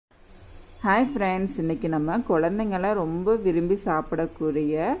Hi friends इनकी நம்ம குழந்தைங்கள ரொம்ப விரும்பி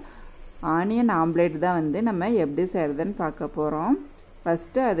சாப்பிடக்கூடிய ஆனியன் ஆம்லெட் தான் வந்து நம்ம எப்படி செய்யறதுன்னு பார்க்க போறோம்.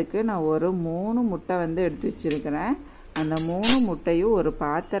 ஃபர்ஸ்ட் அதுக்கு நான் ஒரு 3 முட்டை வந்து எடுத்து வச்சிருக்கேன். அந்த 3 முட்டையும் ஒரு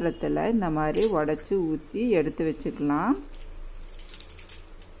பாத்திரத்துல இந்த மாதிரி உடைச்சு ஊத்தி எடுத்து வச்சுக்கலாம்.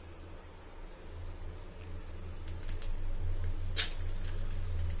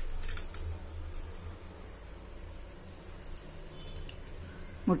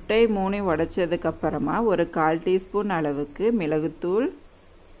 முட்டை 3 உடைச்சதுக்கு அப்புறமா ஒரு 1/4 டீஸ்பூன் அளவுக்கு மிளகுத்தூள்,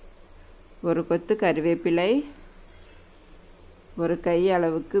 ஒரு கொத்து கறிவேப்பிலை, ஒரு கை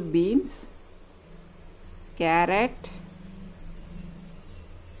அளவுக்கு பீன்ஸ், கேரட்,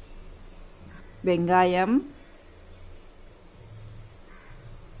 வெங்காயம்,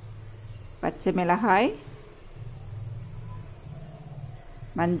 பச்சை மிளகாய்,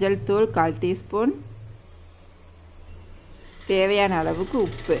 மஞ்சள் தூள் 1/4 டீஸ்பூன், தேவையான அளவுக்கு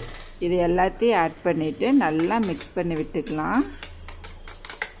உப்பு. இது எல்லாத்தையும் ஆட் பண்ணிட்டு நல்லா மிக்ஸ் பண்ணி விட்டுக்கலாம்.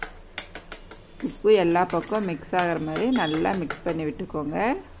 உப்பு எல்லா பக்கம் மிக்ஸ் ஆகிற மாதிரி நல்லா மிக்ஸ் பண்ணி விட்டுக்கோங்க.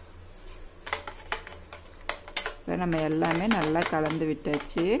 இப்போ நம்ம எல்லாமே நல்லா கலந்து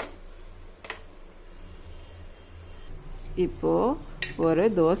விட்டாச்சு. இப்போ ஒரு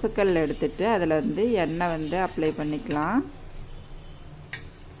தோசைக்கல் எடுத்துட்டு அதில் வந்து எண்ணெய் வந்து அப்ளை பண்ணிக்கலாம்.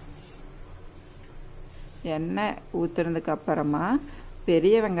 எண்ணெய் ஊற்றுனதுக்கு அப்புறமா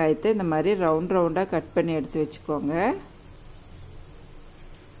பெரிய வெங்காயத்தை இந்த மாதிரி ரவுண்ட் ரவுண்டாக கட் பண்ணி எடுத்து வச்சுக்கோங்க.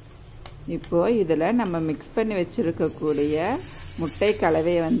 இப்போது இதில் நம்ம மிக்ஸ் பண்ணி வச்சுருக்கக்கூடிய முட்டை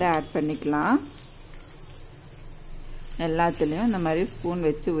கலவையை வந்து ஆட் பண்ணிக்கலாம். எல்லாத்துலேயும் இந்த மாதிரி ஸ்பூன்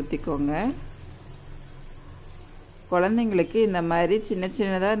வச்சு ஊற்றிக்கோங்க. குழந்தைங்களுக்கு இந்த மாதிரி சின்ன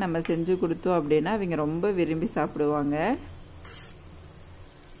சின்னதாக நம்ம செஞ்சு கொடுத்தோம் அப்படின்னா அவங்க ரொம்ப விரும்பி சாப்பிடுவாங்க.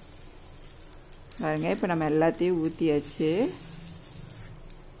 பாருங்க, இப்போ நம்ம எல்லாத்தையும் ஊற்றியாச்சு.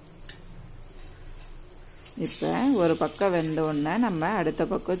 இப்போ ஒரு பக்கம் வெந்தோடனே நம்ம அடுத்த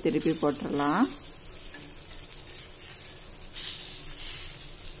பக்கம் திருப்பி போட்டுடலாம்.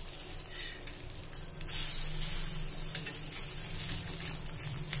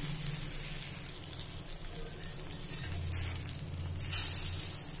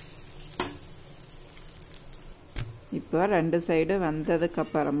 இப்போ 2 சைடு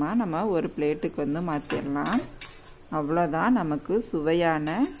வந்ததுக்கப்புறமா நம்ம ஒரு பிளேட்டுக்கு வந்து மாற்றிடலாம். அவ்வளோதான், நமக்கு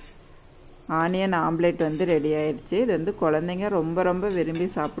சுவையான ஆனியன் ஆம்லெட் வந்து ரெடி ஆயிடுச்சு. இது வந்து குழந்தைங்க ரொம்ப ரொம்ப விரும்பி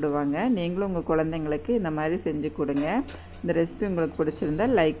சாப்பிடுவாங்க. நீங்களும் உங்கள் குழந்தைங்களுக்கு இந்த மாதிரி செஞ்சு கொடுங்க. இந்த ரெசிபி உங்களுக்கு பிடிச்சிருந்தா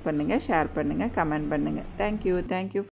லைக் பண்ணுங்கள், ஷேர் பண்ணுங்கள், கமெண்ட் பண்ணுங்கள். தேங்க்யூ.